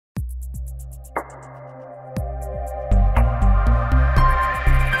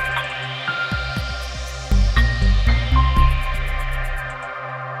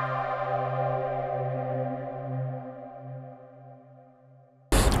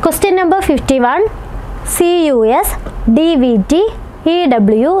Question number 51. CUS, DVT,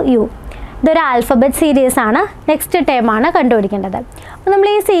 EWU. ഇതൊരു alphabet series ആണ്. Next time ആണ് കണ്ടുപിടിക്കേണ്ടത്. അപ്പോൾ നമ്മൾ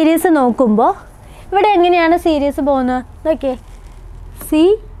ഈ സീരീസ് നോക്കുമ്പോൾ ഇവിടെ എങ്ങനെയാണ് സീരീസ് പോകുന്നത് നോക്കിയേ.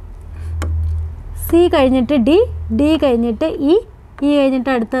 സി കഴിഞ്ഞിട്ട് ഡി കഴിഞ്ഞിട്ട് ഇ കഴിഞ്ഞിട്ട്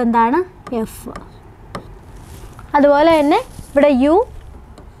അടുത്ത് എന്താണ് എഫ്. അതുപോലെ തന്നെ ഇവിടെ യു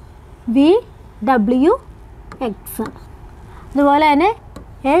വി ഡബ്ല്യു എക്സ്. അതുപോലെ തന്നെ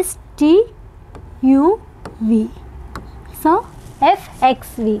S T U V. So F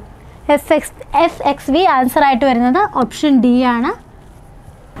X V answer ആയിട്ട് വരുന്നത് ഓപ്ഷൻ ഡി ആണ്.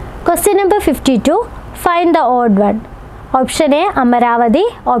 Question number 52. Find the odd one. Option A Amaravati,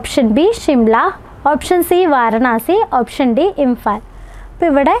 option B Shimla, option C Varanasi, option D Imphal. അപ്പോൾ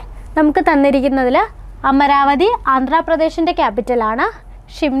ഇവിടെ നമുക്ക് തന്നിരിക്കുന്നതിൽ അമരാവതി ആന്ധ്രാപ്രദേശിൻ്റെ ക്യാപിറ്റലാണ്,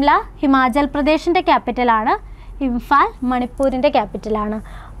 ഷിംല ഹിമാചൽ പ്രദേശിൻ്റെ ക്യാപിറ്റലാണ്, ഇംഫാൽ മണിപ്പൂരിൻ്റെ ക്യാപിറ്റലാണ്.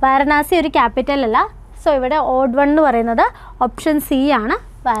 വാരണാസി ഒരു ക്യാപിറ്റൽ അല്ല. സോ ഇവിടെ ഓഡ് വൺ എന്ന് പറയുന്നത് ഓപ്ഷൻ സി ആണ്,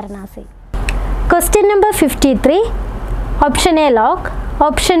 Varanasi. Question number 53. Option A lock,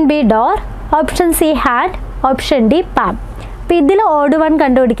 option B door, option C hand, option D palm. അപ്പോൾ ഇതിൽ ഓഡ് വൺ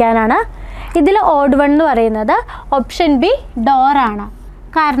കണ്ടുപിടിക്കാനാണ്. ഇതിൽ ഓഡ് വൺ എന്ന് പറയുന്നത് ഓപ്ഷൻ ബി ഡോറാണ്.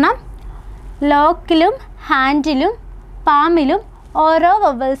 കാരണം ലോക്കിലും ഹാൻഡിലും പാമിലും ഓരോ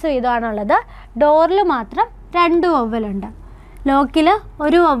വവ്വൽസ് വീതമാണുള്ളത്. ഡോറിൽ മാത്രം 2 വവ്വലുണ്ട്. ലോക്കിൽ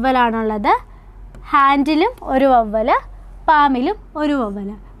ഒരു വവ്വലാണുള്ളത്, ഹാൻഡിലും ഒരു വവ്വൽ, പാമിലും ഒരു വവ്വൽ.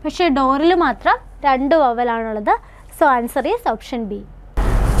 പക്ഷേ ഡോറിൽ മാത്രം 2 വവ്വലാണുള്ളത്. So answer is option B.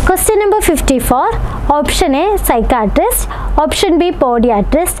 Question number 54. Option A psychiatrist, option B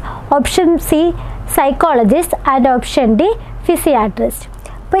podiatrist, option C psychologist and option D physiatrist.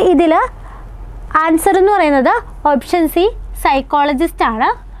 അപ്പോൾ ഇതിൽ ആൻസർ എന്ന് പറയുന്നത് ഓപ്ഷൻ സി സൈക്കോളജിസ്റ്റ് ആണ്.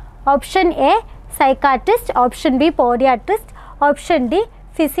 Option A psychiatrist, option B podiatrist, option D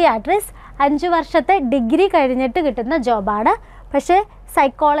physiatrist. 5 വർഷത്തെ degree കഴിഞ്ഞിട്ട് കിട്ടുന്ന ജോബാണ്. പക്ഷേ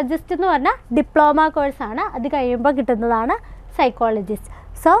psychologist എന്ന് പറഞ്ഞാൽ ഡിപ്ലോമ കോഴ്സാണ്. അത് കഴിയുമ്പോൾ കിട്ടുന്നതാണ് സൈക്കോളജിസ്റ്റ്.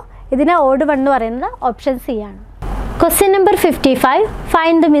 സോ ഇതിനെ ഓഡ് വൺ എന്ന് പറയുന്നത് ഓപ്ഷൻ സി ആണ്. Question number 55.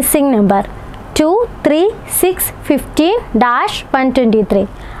 Find the missing number. 2, 3, 6, 15, -123.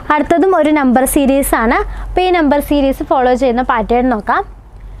 അടുത്തതും ഒരു നമ്പർ സീരീസ് ആണ്. അപ്പോൾ ഈ നമ്പർ സീരീസ് ഫോളോ ചെയ്യുന്ന പാറ്റേൺ നോക്കാം.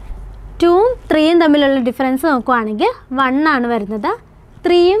 2ഉം 3ഉം തമ്മിലുള്ള ഡിഫറൻസ് നോക്കുകയാണെങ്കിൽ 1 ആണ് വരുന്നത്.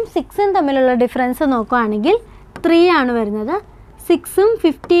 3ഉം 6ഉം തമ്മിലുള്ള ഡിഫറൻസ് നോക്കുകയാണെങ്കിൽ 3 ആണ് വരുന്നത്. 6ഉം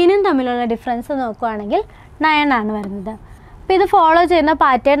 15ഉം തമ്മിലുള്ള ഡിഫറൻസ് നോക്കുകയാണെങ്കിൽ 9 ആണ് വരുന്നത്. അപ്പോൾ ഇത് ഫോളോ ചെയ്യുന്ന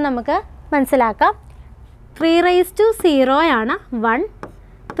പാറ്റേൺ നമുക്ക് മനസ്സിലാക്കാം. 3⁻0 ആണ് 1,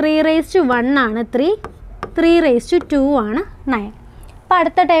 3⁻1 ആണ് 3, 3⁻2 ആണ് 9. അപ്പോൾ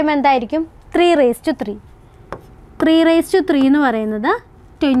അടുത്ത ടൈം എന്തായിരിക്കും? 3⁻3. 3⁻3 എന്ന് പറയുന്നത്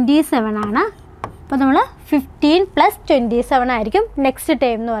 27 ആണ്. അപ്പോൾ നമ്മൾ 15 + 27 ആയിരിക്കും നെക്സ്റ്റ്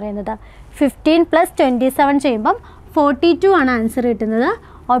ടൈം എന്ന് പറയുന്നത്. 15 + 27 ചെയ്യുമ്പം 42 ആണ് ആൻസർ കിട്ടുന്നത്.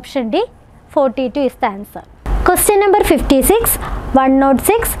 Option D 42 is the answer. Question number 56.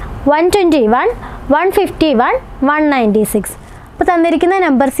 106, 121, 151, 196. അപ്പോൾ തന്നിരിക്കുന്ന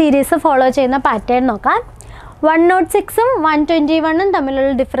നമ്പർ സീരീസ് ഫോളോ ചെയ്യുന്ന പാറ്റേൺ നോക്കാം. 106ഉം 121ഉം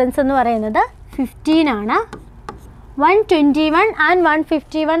തമ്മിലുള്ള ഡിഫറൻസ് എന്ന് പറയുന്നത് 15 ആണ്. 121 ആൻഡ്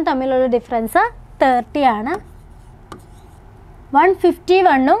 151 തമ്മിലുള്ള ഡിഫറൻസ് 30 ആണ്.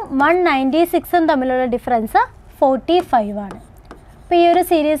 151ഉം 196ഉം തമ്മിലുള്ള ഡിഫറൻസ് 45 ആണ്. അപ്പോൾ ഈ ഒരു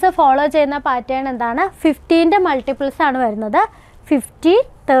സീരീസ് ഫോളോ ചെയ്യുന്ന പാറ്റേൺ എന്താണ്? 15ൻ്റെ മൾട്ടിപ്പിൾസ് ആണ് വരുന്നത്. 50,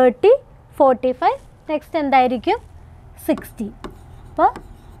 30, 45. നെക്സ്റ്റ് എന്തായിരിക്കും? 60. അപ്പോൾ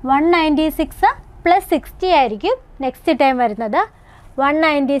 196 + 60 ആയിരിക്കും നെക്സ്റ്റ് ടൈം വരുന്നത്.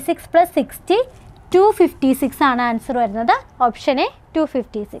 196 + 60 256 ആണ് ആൻസർ വരുന്നത്. Option A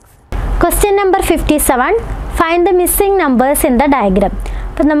 256. Question number 57. Find the missing numbers in the diagram.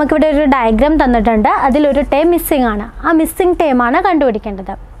 അപ്പം നമുക്കിവിടെ ഒരു ഡയഗ്രാം തന്നിട്ടുണ്ട്. അതിലൊരു ടേം മിസ്സിംഗ് ആണ്. ആ മിസ്സിംഗ് ടേമാണ്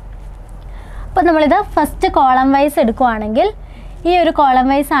കണ്ടുപിടിക്കേണ്ടത്. അപ്പോൾ നമ്മളിത് ഫസ്റ്റ് കോളം വൈസ് എടുക്കുകയാണെങ്കിൽ ഈ ഒരു കോളം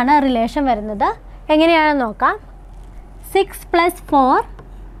വൈസ് ആണ് റിലേഷൻ വരുന്നത്. എങ്ങനെയാണെന്ന് നോക്കാം. 6 + 4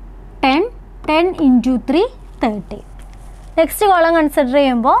 10, 10 × 3 30. നെക്സ്റ്റ് കോളം കൺസിഡർ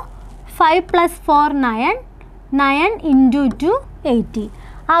ചെയ്യുമ്പോൾ 5 + 4 9, 9 × 2 80.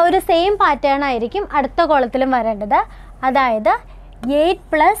 ആ ഒരു സെയിം പാറ്റേൺ ആയിരിക്കും അടുത്ത കോളത്തിലും വരേണ്ടത്. അതായത് 8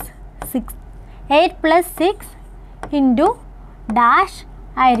 + 6 × ഡാഷ്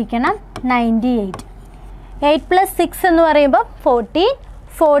ആയിരിക്കണം 98. 8 + 6 എന്ന് പറയുമ്പോൾ 14,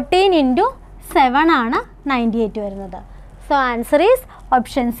 14 × 7 ആണ് 98 വരുന്നത്. So answer is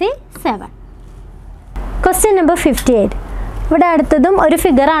option C 7. Question number 58. ഇവിടെ അടുത്തതും ഒരു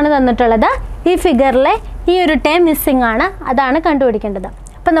ഫിഗറാണ് തന്നിട്ടുള്ളത്. ഈ ഫിഗറിലെ ഈ ഒരു ടേം മിസ്സിംഗ് ആണ്. അതാണ് കണ്ടുപിടിക്കേണ്ടത്.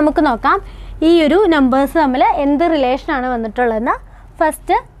 അപ്പോൾ നമുക്ക് നോക്കാം ഈ ഒരു നമ്പേഴ്സ് തമ്മിൽ എന്ത് റിലേഷനാണ് വന്നിട്ടുള്ളതെന്ന്.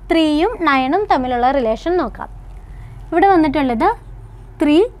 ഫസ്റ്റ് 3യും 9ഉം തമ്മിലുള്ള റിലേഷൻ നോക്കാം. ഇവിടെ വന്നിട്ടുള്ളത്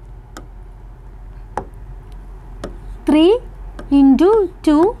 3 ×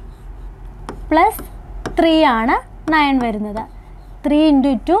 2 + 3 ആണ് 9 വരുന്നത്. 3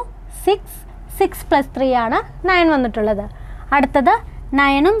 × 2 6 + 3 ആണ് 9 വന്നിട്ടുള്ളത്. അടുത്തത്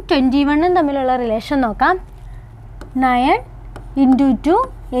 9ഉം 21ഉം തമ്മിലുള്ള റിലേഷൻ നോക്കാം. 9 × 2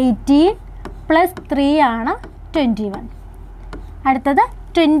 18 + 3 ആണ് 21. അടുത്തത്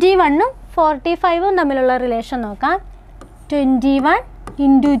 21ഉം 45ഉം തമ്മിലുള്ള റിലേഷൻ നോക്കാം. 21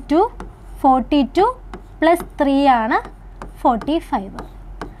 × 2 42 + 3 ആണ് 45.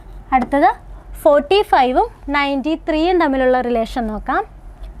 അടുത്തത് 45ഉം 93ഉം തമ്മിലുള്ള റിലേഷൻ നോക്കാം.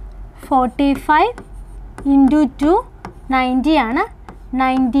 45 × 2 90 ആണ്.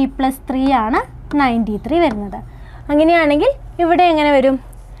 90 + 3 ആണ് 93 വരുന്നത്. അങ്ങനെയാണെങ്കിൽ ഇവിടെ എങ്ങനെ വരും?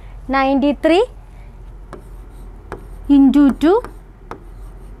 93 × 2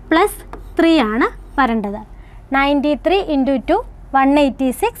 + 3 ആണ് വരേണ്ടത്. 93 × 2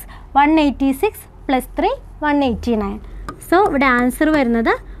 186, 186 + 3 189. സോ ഇവിടെ ആൻസർ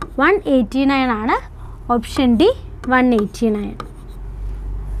വരുന്നത് 189 ആണ്. Option D 189.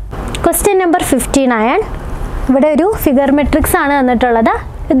 Question number 59. ഇവിടെ ഒരു ഫിഗർ മെട്രിക്സ് ആണ് തന്നിട്ടുള്ളത്.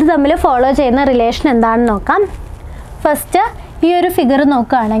 ഇത് തമ്മിൽ ഫോളോ ചെയ്യുന്ന റിലേഷൻ എന്താണെന്ന് നോക്കാം. ഫസ്റ്റ് ഈ ഒരു ഫിഗർ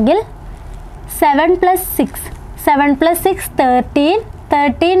നോക്കുകയാണെങ്കിൽ 7 + 6 13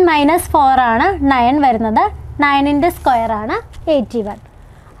 13 - 4 ആണ് 9 വരുന്നത്. 9ൻ്റെ സ്ക്വയർ ആണ് 81.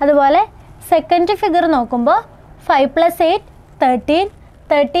 അതുപോലെ സെക്കൻഡ് ഫിഗർ നോക്കുമ്പോൾ 5 + 8 13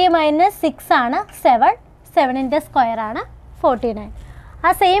 30 - 6 ആണ് 7 7ൻ്റെ സ്ക്വയർ ആണ് 49.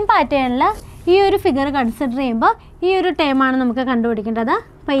 ആ സെയിം പാറ്റേണിൽ ഈ ഒരു ഫിഗർ കൺസിഡർ ചെയ്യുമ്പോൾ ഈ ഒരു ടേമാണ് നമുക്ക് കണ്ടുപിടിക്കേണ്ടത്.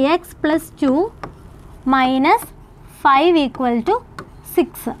 അപ്പോൾ x + 2 - 5 =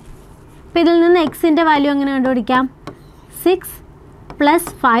 6. അപ്പോൾ ഇതിൽ നിന്ന് എക്സിൻ്റെ വാല്യൂ എങ്ങനെ കണ്ടുപിടിക്കാം? 6 +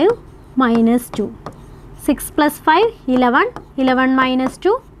 5 - 2. 6 + 5 11, 11 -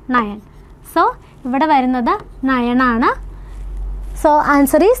 2 9. സോ ഇവിടെ വരുന്നത് 9 ആണ്. So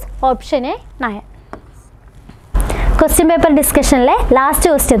answer is option A 9. Question paper ഡിസ്കഷനിലെ last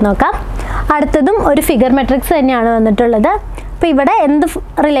question നോക്കാം. അടുത്തതും ഒരു ഫിഗർ മെട്രിക്സ് തന്നെയാണ് വന്നിട്ടുള്ളത്. അപ്പോൾ ഇവിടെ എന്ത്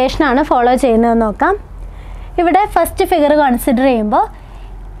റിലേഷനാണ് ഫോളോ ചെയ്യുന്നതെന്ന് നോക്കാം. ഇവിടെ ഫസ്റ്റ് ഫിഗർ കൺസിഡർ ചെയ്യുമ്പോൾ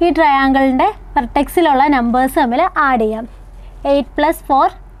ഈ ട്രയാങ്കിളിൻ്റെ വെർട്ടെക്സിലുള്ള നമ്പേഴ്സ് തമ്മിൽ ആഡ് ചെയ്യാം. 8 + 4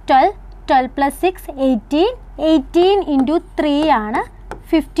 12, 12 + 6 18, 18 × 3 ആണ്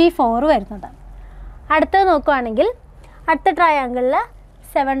 54 വരുന്നത്. അടുത്തത് നോക്കുകയാണെങ്കിൽ അടുത്ത ട്രയാങ്കിളിൽ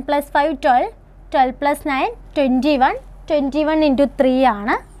 7 + 5 12, 12 + 9 21, 21 × 3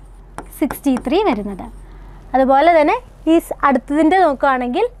 ആണ് 63 വരുന്നത്. അതുപോലെ തന്നെ ഈ അടുത്തതിൻ്റെ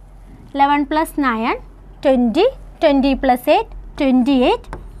നോക്കുകയാണെങ്കിൽ 11 + 9 20, 20 + 8 28,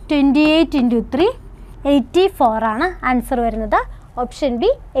 28 × 3 84 ആണ് ആൻസർ വരുന്നത്. Option B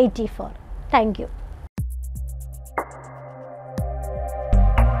 84. Thank you.